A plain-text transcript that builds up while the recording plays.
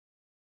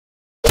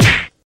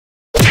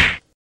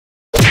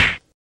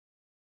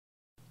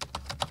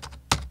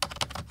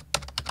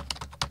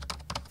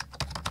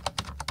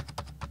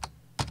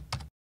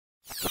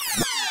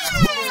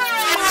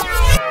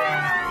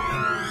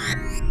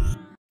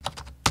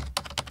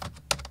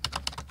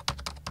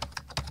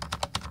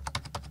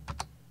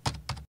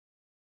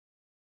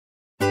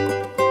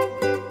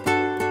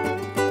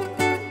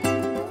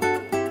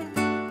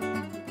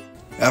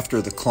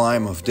After the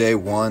climb of day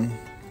 1,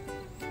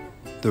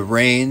 the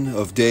rain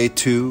of day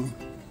 2,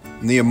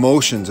 and the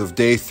emotions of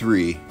day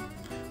 3,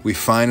 we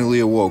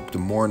finally awoke the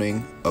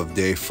morning of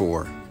day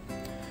 4.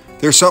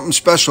 There's something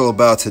special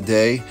about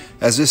today,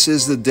 as this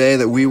is the day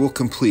that we will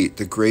complete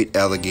the Great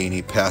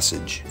Allegheny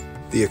Passage.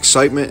 The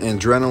excitement and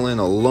adrenaline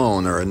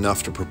alone are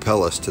enough to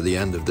propel us to the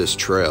end of this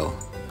trail.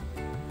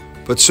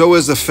 But so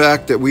is the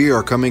fact that we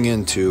are coming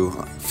into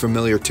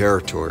familiar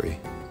territory.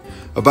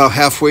 About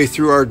halfway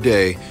through our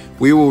day,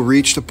 we will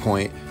reach the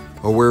point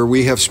where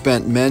we have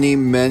spent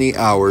many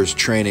hours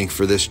training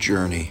for this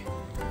journey.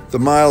 The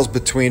miles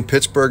between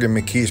Pittsburgh and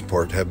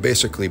McKeesport have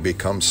basically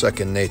become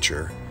second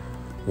nature.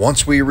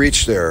 Once we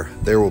reach there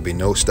will be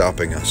no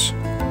stopping us.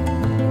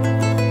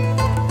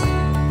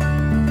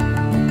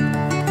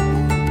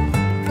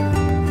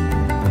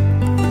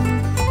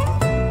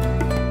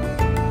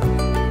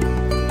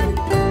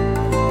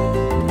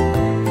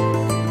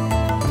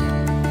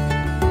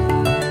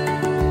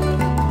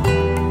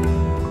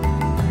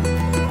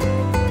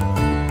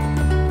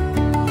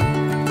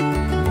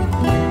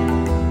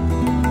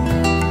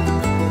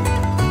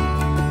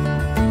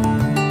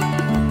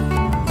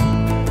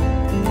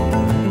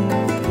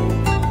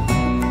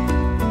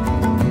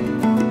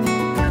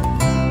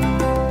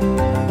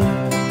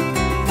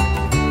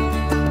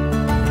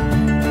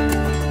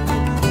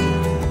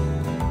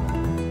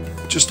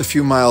 Just a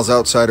few miles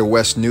outside of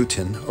West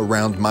Newton,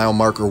 around mile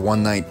marker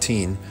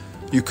 119,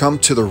 you come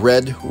to the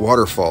Red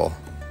Waterfall.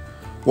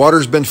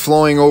 Water's been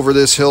flowing over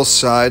this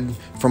hillside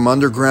from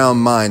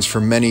underground mines for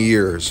many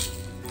years.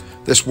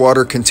 This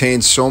water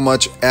contains so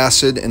much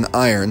acid and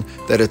iron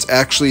that it's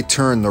actually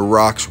turned the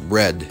rocks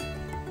red.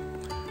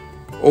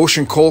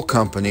 Ocean Coal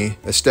Company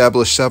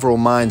established several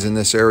mines in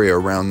this area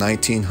around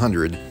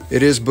 1900.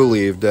 It is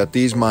believed that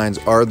these mines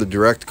are the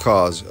direct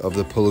cause of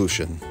the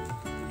pollution.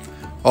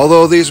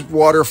 Although these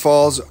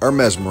waterfalls are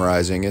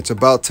mesmerizing, it's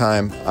about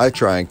time I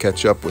try and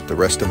catch up with the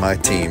rest of my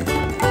team.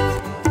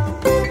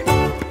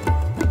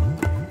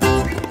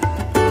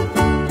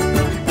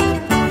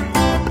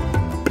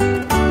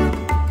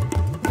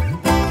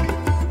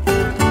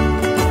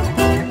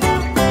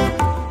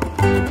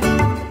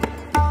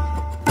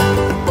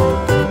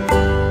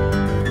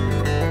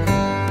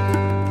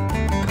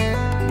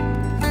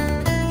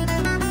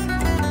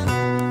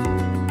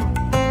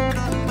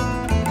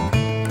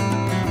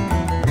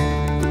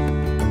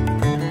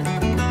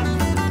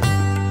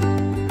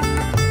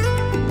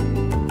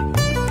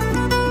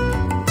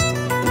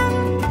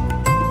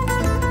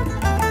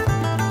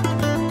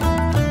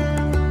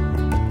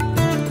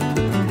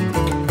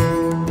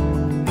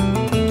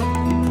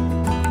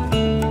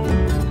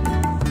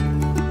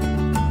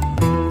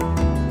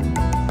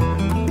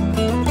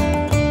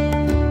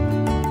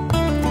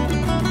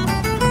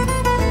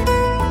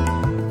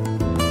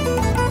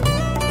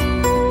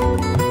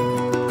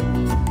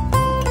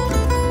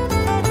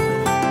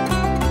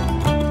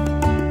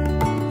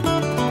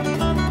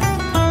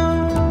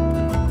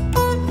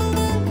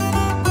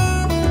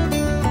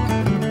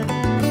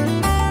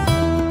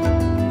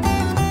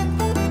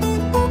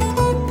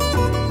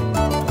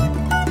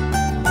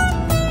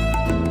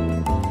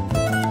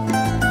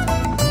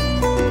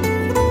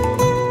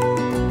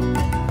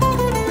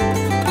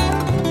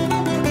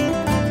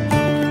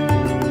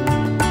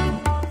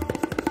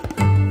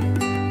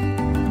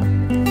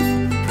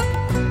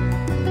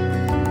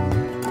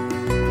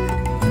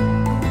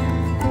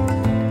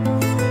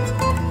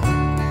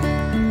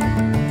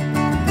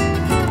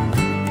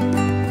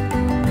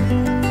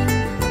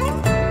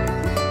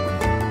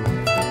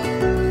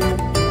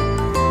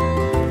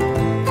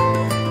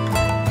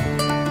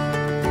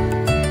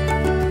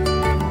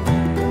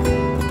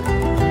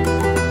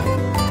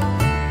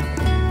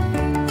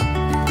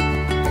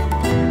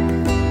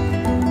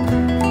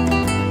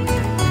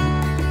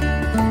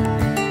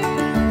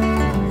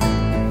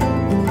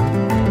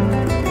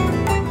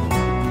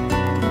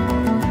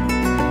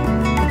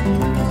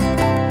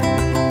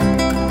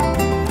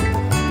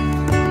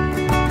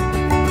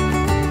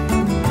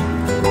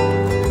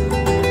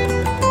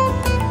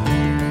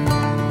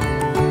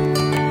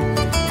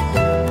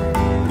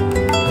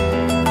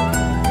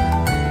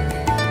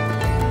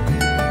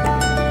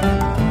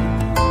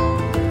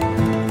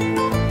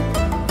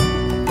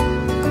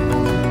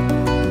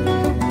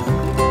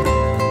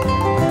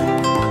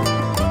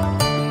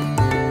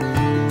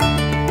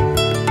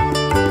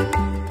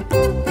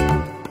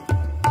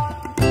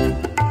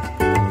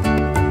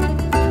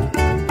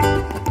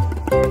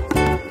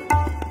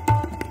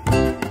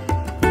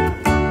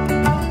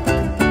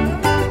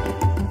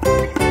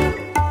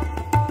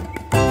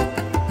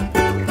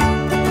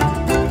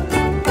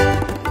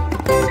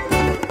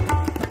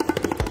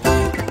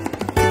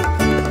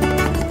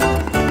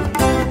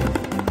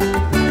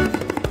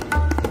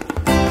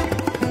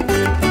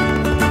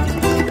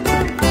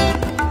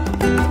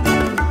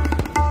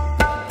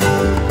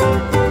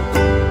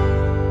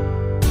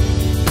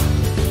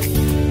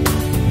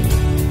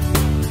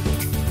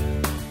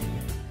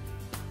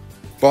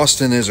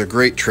 Boston is a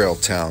great trail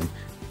town.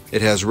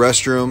 It has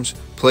restrooms,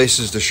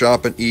 places to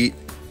shop and eat,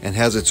 and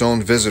has its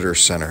own visitor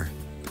center.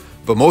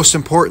 But most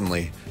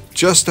importantly,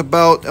 just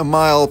about a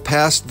mile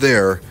past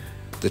there,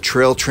 the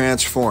trail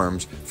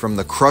transforms from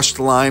the crushed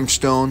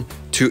limestone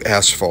to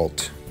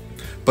asphalt.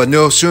 But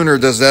no sooner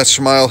does that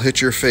smile hit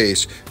your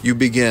face, you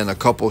begin a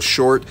couple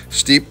short,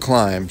 steep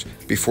climbs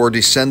before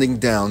descending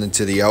down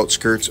into the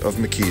outskirts of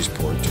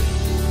McKeesport.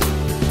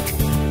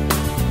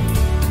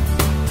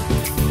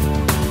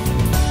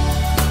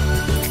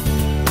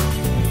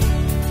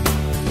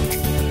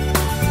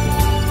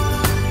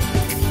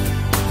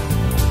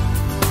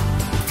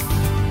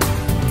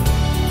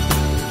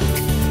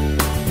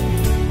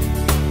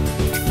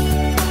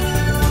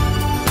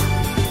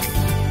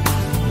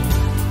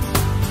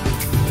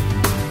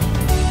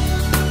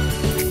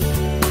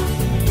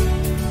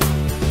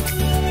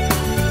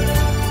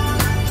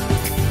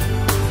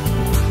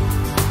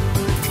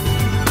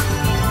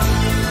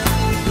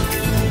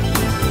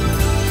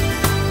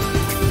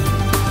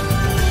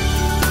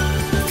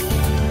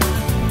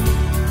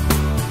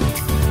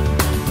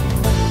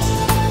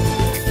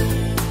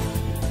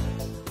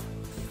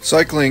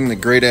 Cycling the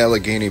Great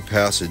Allegheny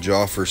Passage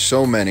offers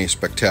so many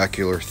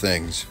spectacular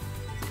things.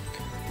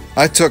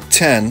 I took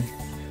 10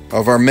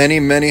 of our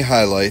many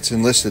highlights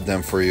and listed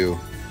them for you.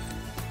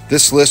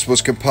 This list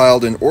was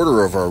compiled in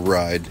order of our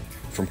ride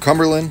from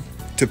Cumberland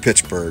to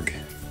Pittsburgh.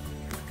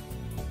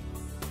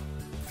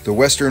 The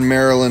Western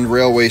Maryland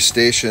Railway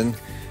Station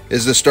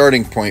is the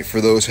starting point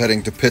for those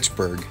heading to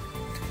Pittsburgh.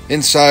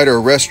 Inside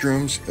are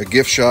restrooms, a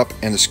gift shop,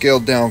 and a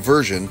scaled-down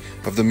version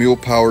of the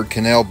mule-powered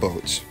canal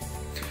boats.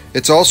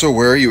 It's also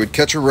where you would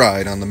catch a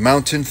ride on the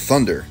Mountain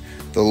Thunder,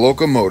 the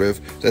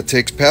locomotive that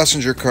takes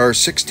passenger cars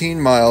 16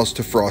 miles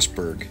to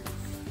Frostburg.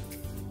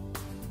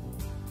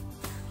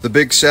 The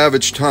Big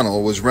Savage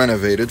Tunnel was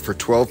renovated for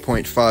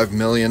 $12.5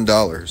 million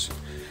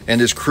and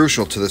is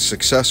crucial to the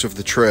success of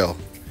the trail.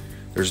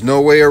 There's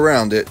no way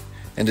around it,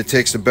 and it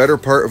takes the better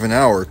part of an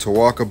hour to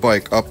walk a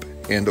bike up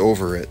and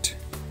over it.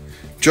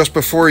 Just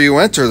before you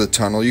enter the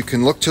tunnel, you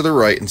can look to the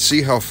right and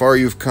see how far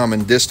you've come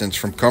in distance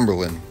from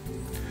Cumberland.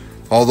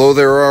 Although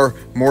there are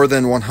more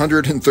than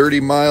 130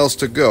 miles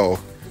to go,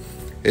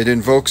 it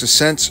invokes a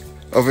sense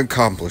of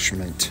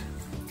accomplishment.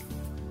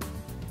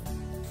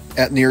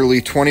 At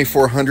nearly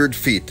 2,400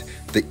 feet,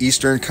 the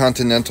Eastern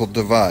Continental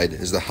Divide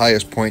is the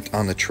highest point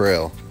on the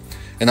trail,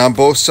 and on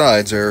both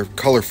sides are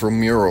colorful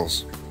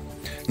murals.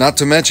 Not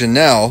to mention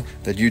now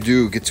that you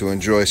do get to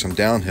enjoy some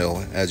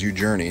downhill as you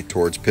journey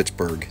towards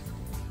Pittsburgh.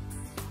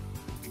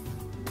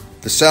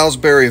 The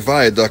Salisbury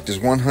Viaduct is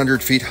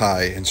 100 feet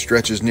high and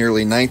stretches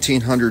nearly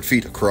 1,900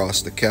 feet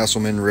across the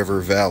Castleman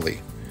River Valley.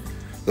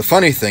 The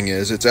funny thing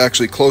is, it's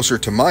actually closer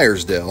to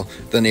Myersdale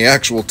than the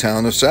actual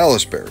town of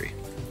Salisbury.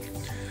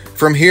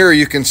 From here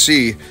you can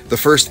see the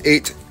first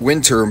 8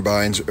 wind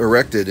turbines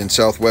erected in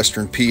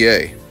southwestern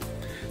PA.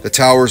 The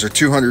towers are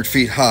 200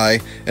 feet high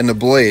and the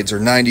blades are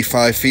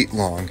 95 feet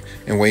long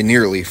and weigh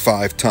nearly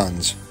 5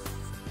 tons.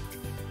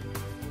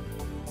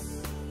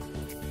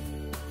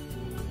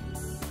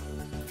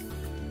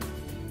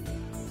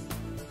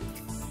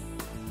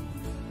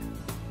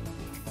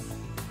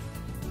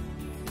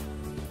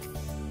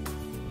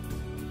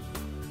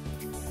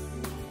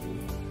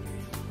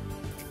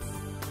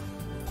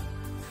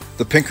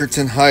 The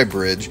Pinkerton High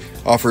Bridge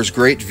offers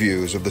great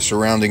views of the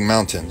surrounding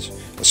mountains,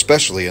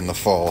 especially in the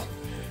fall.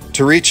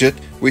 To reach it,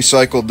 we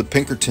cycled the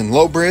Pinkerton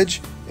Low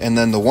Bridge and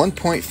then the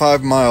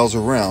 1.5 miles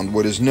around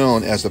what is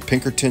known as the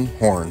Pinkerton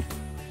Horn.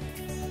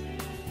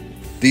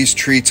 These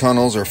tree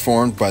tunnels are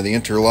formed by the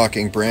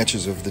interlocking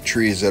branches of the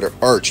trees that are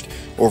arched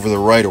over the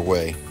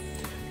right-of-way.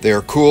 They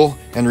are cool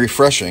and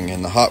refreshing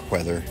in the hot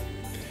weather.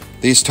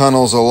 These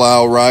tunnels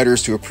allow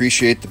riders to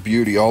appreciate the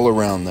beauty all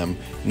around them,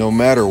 no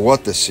matter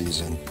what the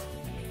season.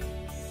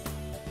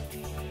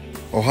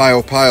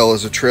 Ohiopyle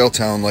is a trail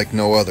town like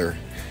no other.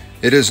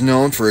 It is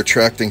known for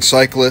attracting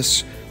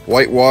cyclists,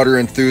 whitewater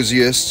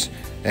enthusiasts,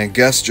 and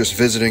guests just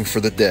visiting for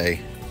the day.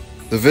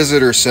 The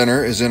visitor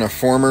center is in a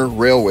former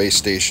railway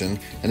station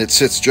and it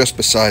sits just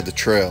beside the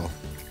trail.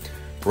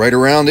 Right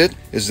around it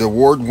is the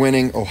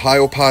award-winning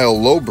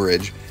Ohiopyle Low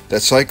Bridge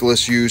that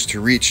cyclists use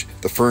to reach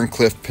the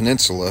Ferncliff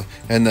Peninsula,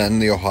 and then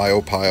the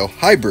Ohiopyle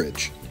High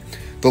Bridge.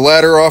 The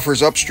latter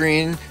offers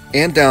upstream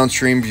and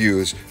downstream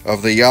views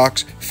of the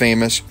Yawk's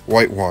famous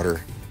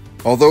whitewater.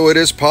 Although it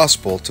is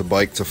possible to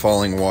bike to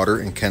Falling Water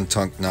and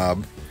Kentuck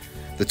Knob,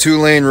 the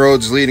 2-lane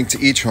roads leading to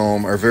each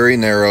home are very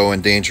narrow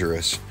and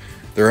dangerous.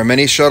 There are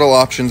many shuttle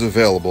options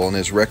available and it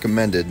is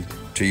recommended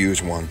to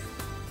use one.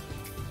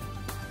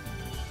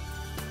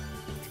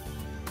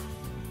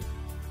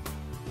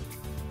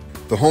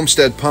 The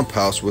Homestead Pump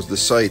House was the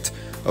site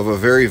of a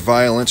very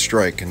violent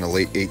strike in the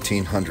late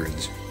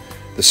 1800s.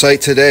 The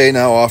site today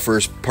now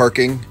offers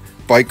parking,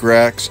 bike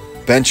racks,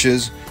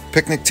 benches,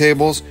 picnic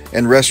tables,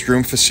 and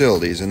restroom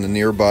facilities in the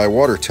nearby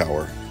water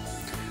tower.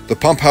 The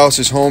pump house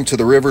is home to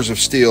the Rivers of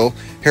Steel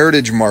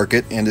Heritage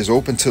Market and is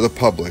open to the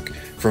public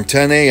from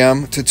 10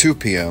 a.m. to 2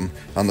 p.m.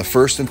 on the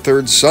first and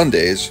third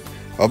Sundays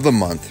of the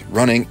month,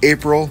 running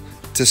April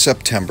to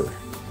September.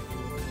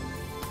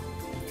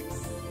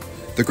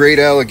 The Great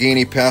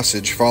Allegheny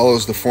Passage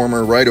follows the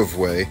former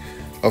right-of-way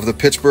of the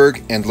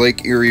Pittsburgh and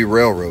Lake Erie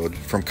Railroad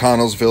from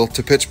Connellsville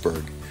to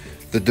Pittsburgh.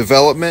 The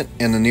development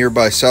and the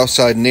nearby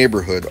Southside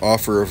neighborhood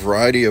offer a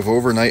variety of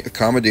overnight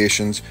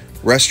accommodations,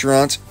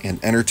 restaurants,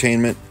 and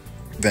entertainment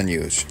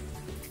venues.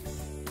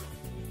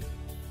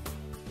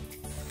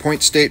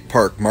 Point State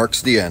Park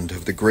marks the end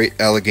of the Great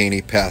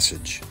Allegheny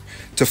Passage.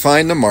 To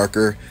find the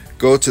marker,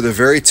 go to the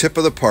very tip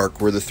of the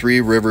park where the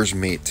three rivers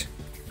meet.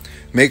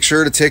 Make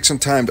sure to take some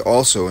time to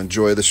also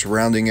enjoy the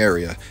surrounding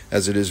area,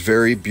 as it is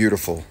very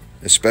beautiful,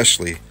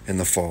 especially in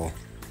the fall.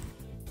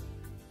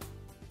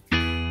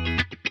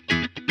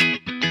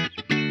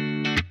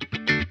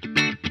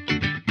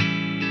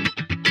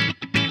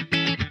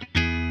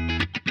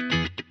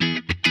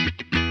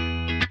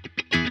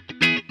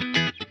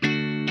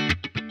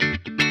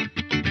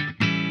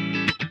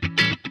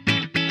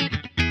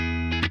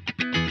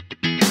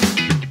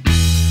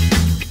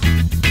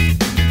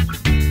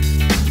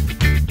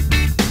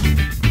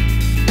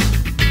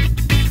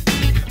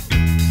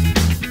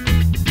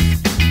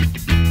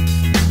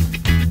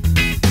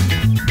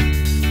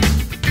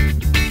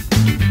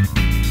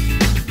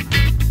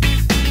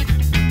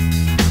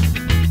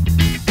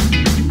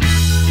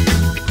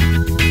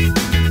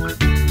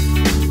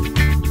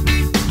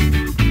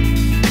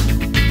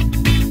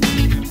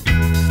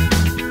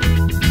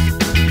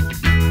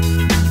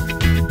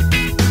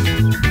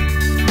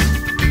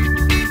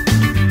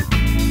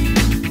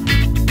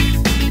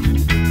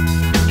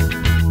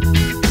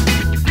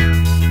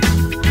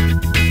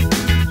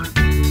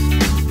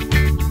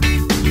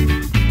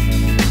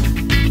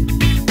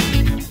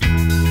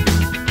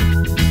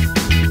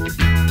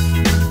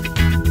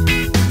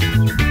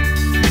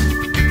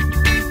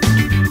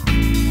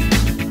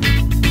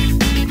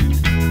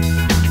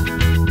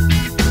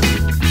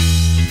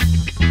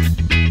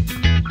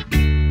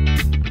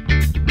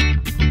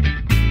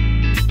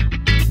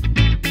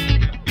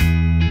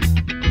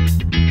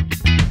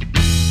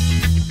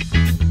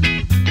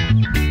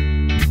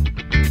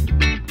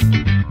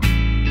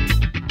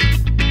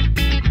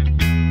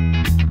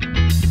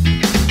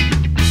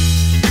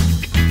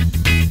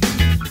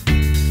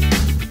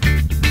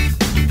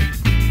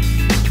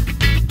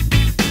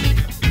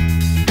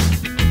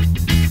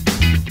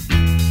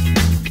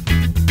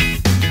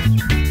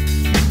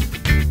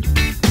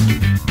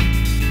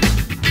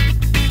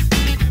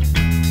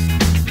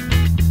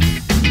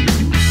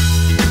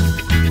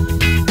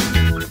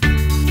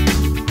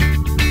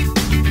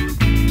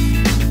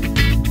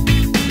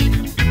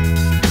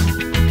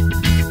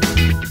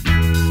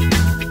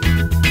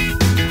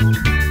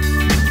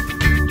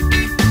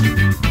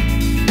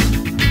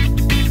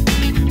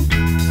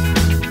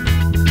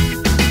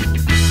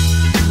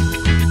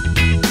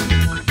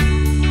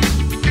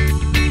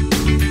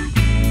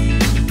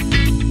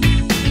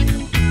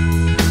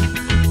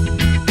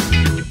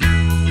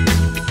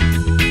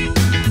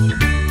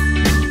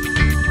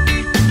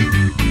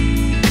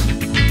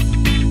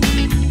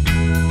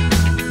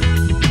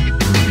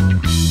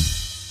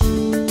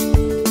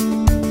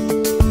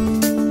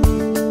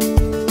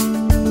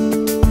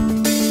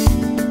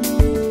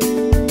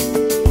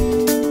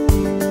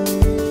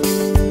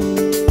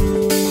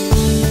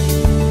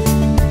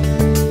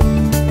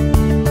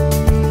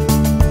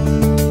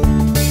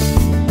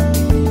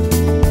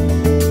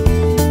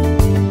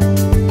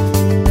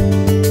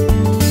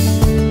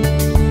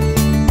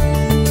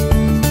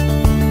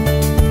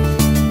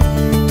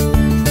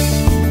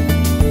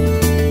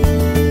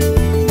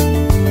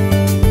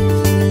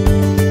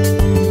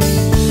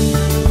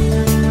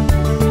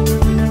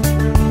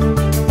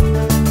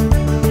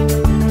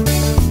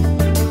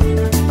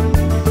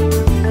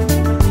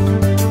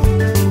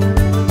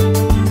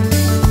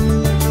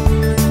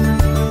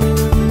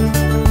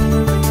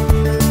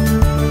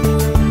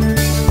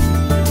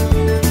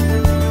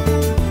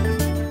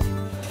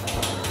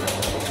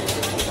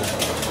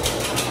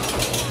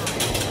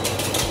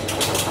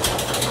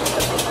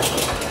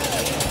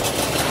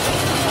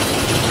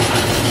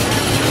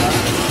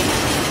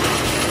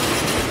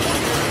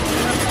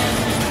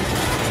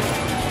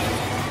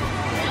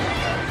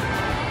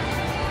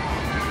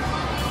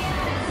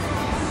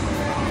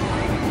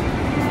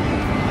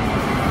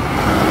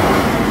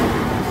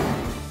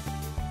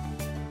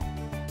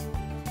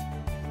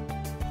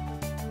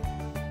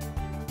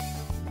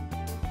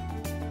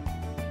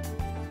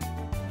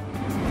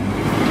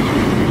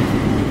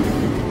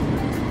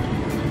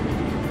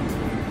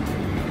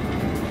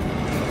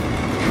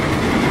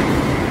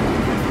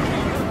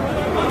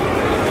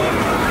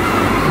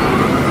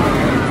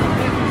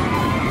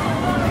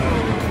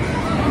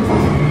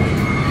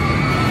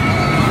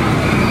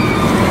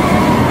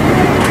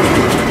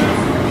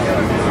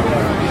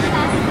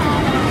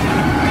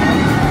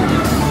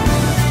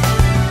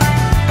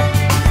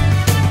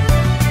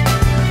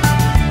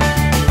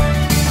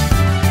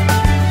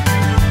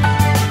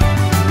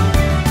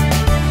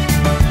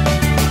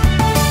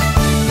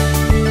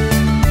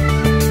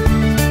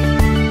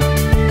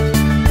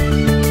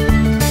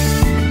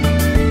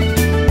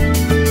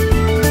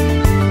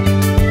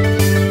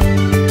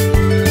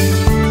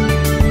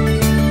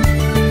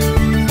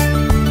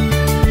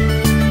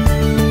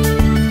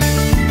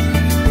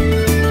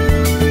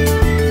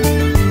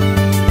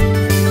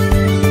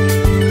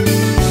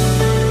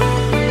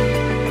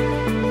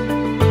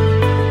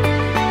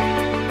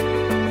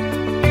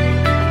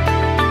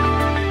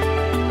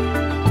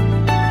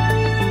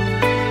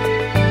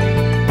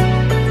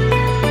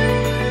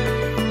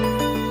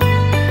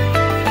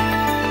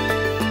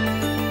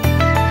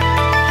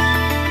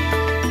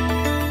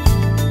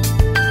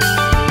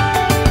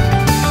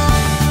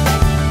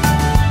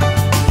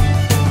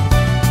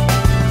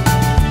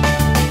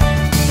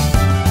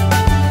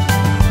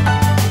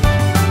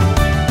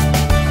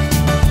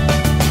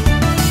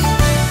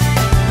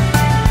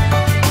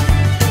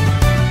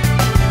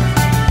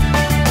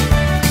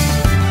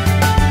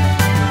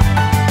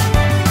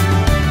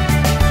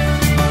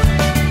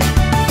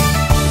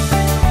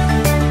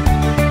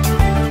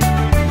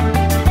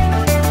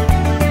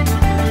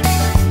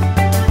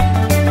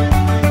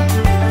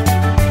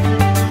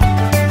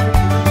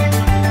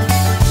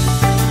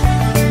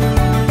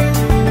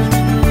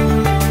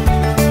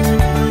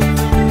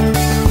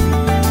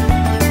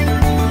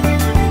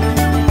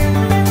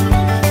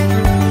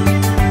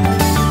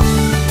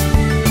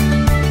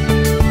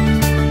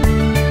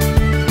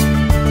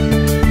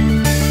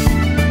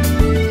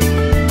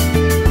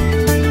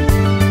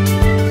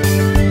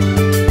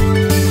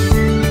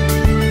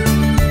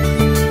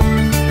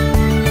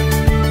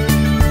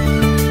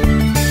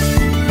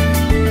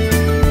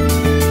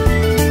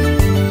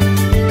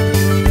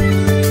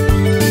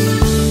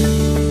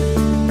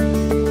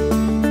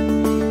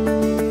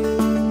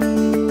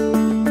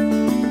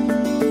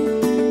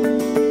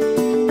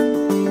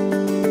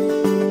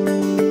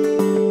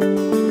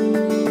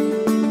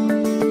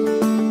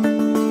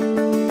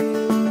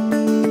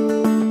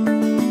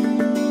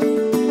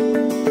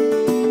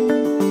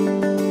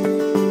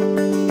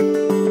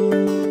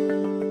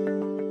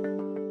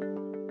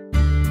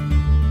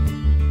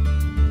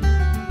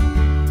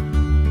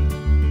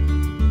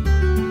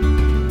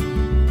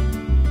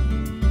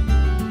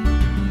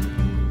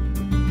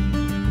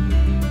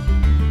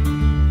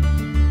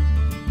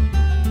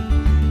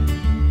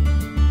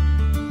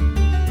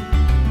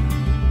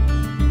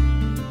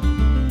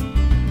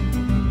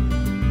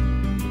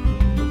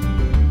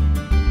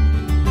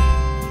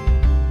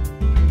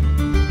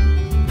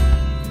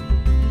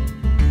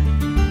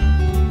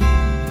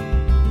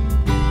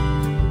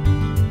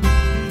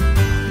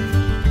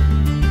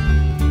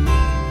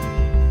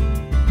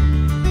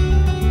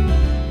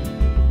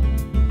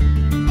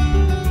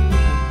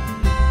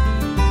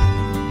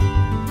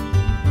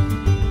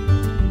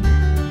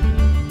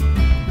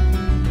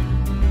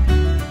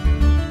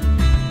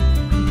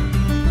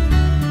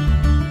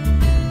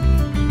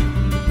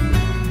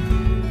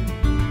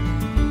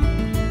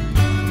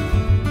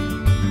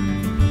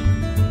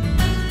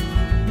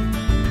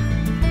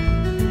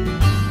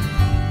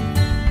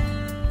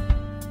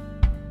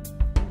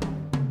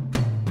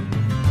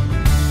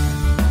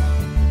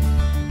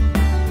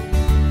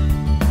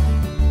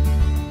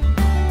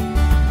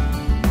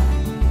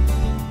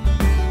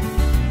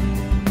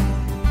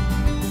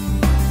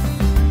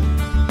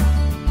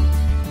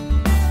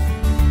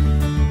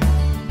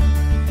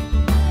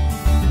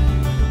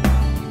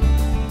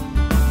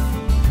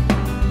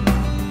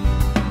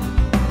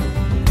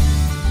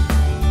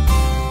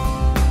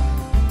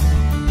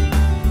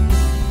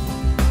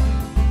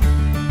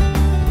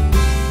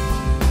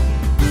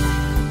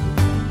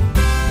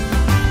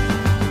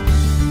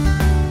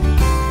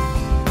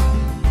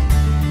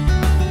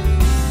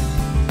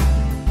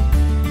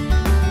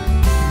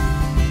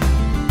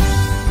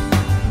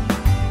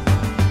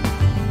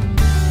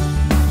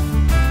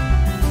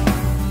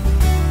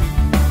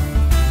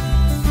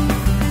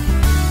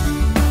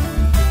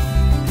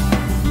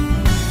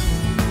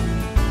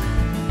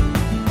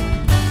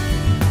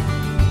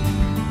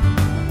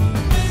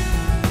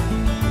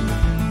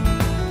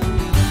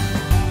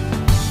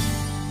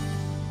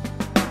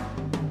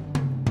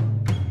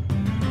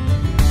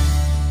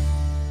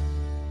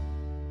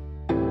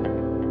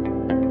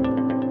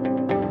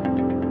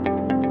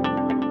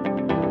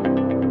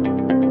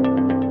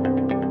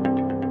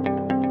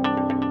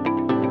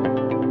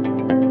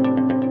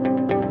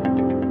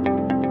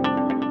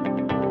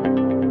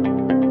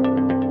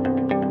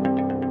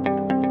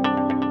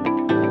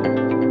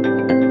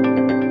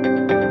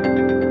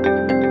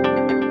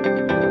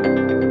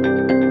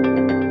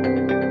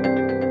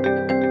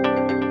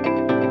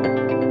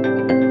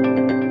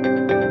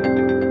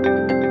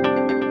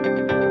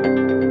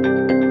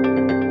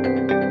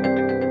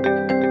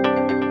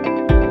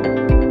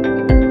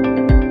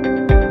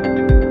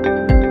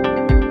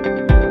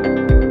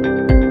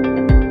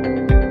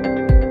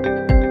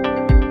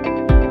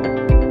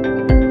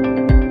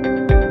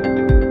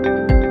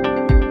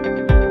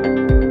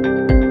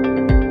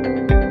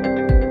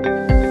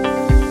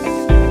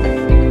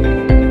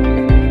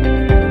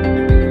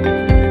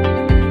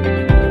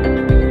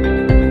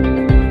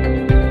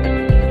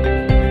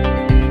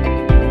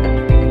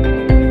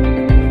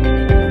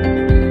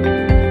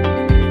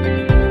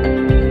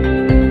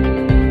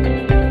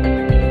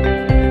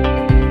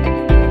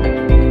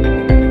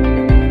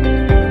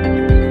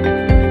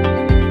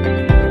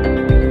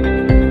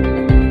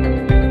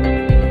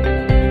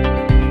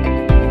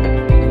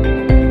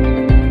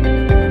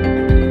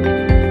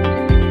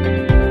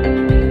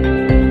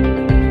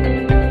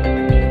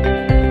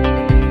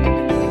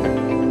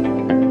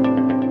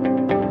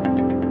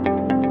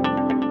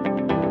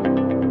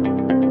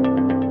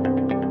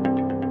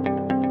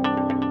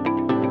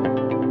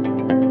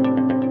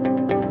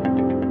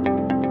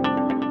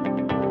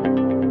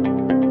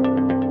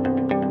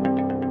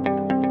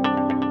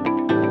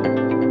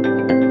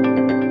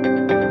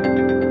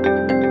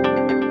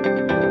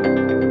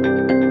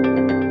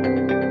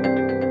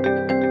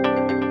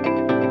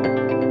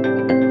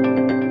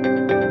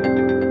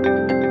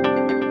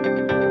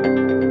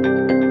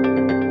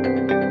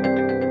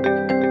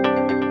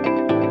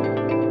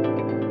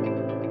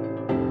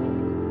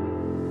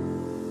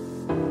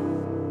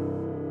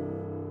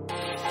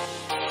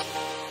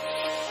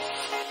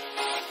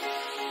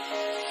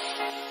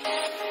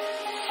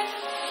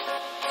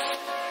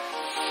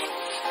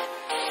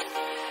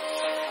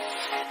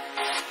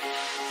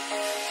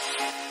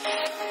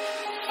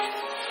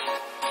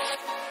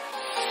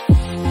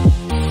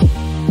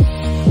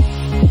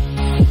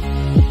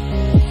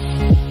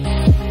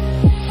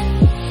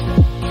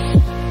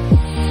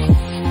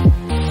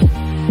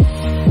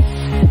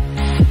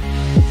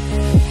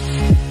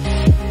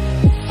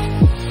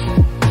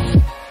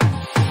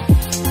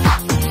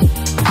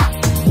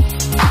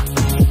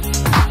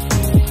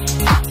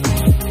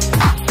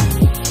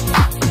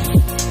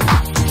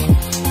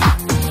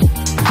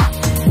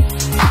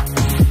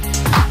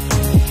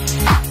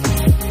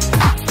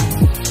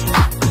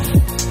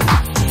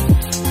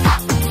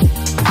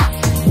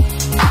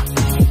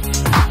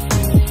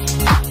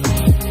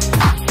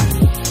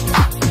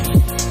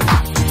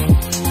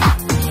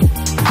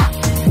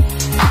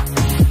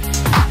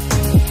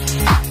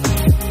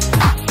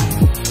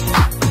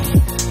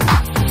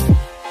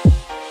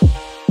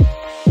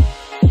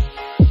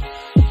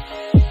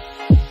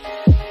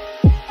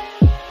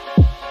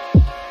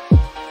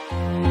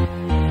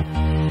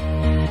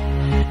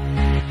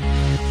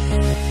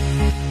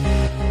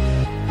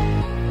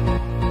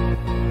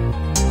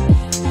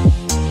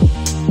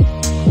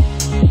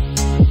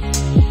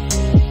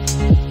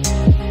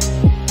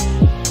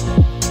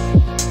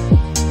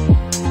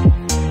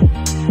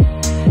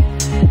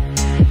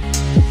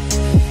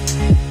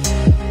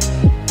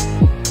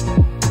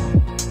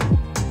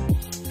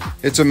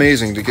 It's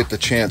amazing to get the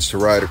chance to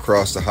ride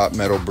across the hot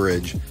metal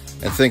bridge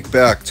and think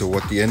back to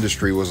what the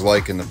industry was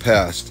like in the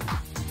past.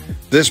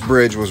 This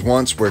bridge was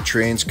once where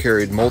trains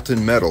carried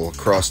molten metal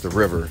across the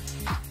river,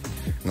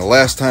 and the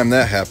last time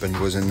that happened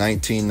was in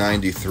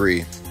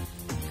 1993.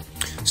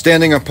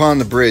 Standing upon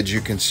the bridge, you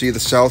can see the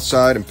south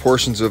side and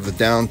portions of the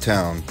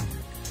downtown.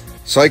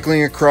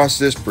 Cycling across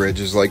this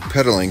bridge is like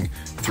pedaling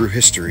through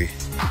history.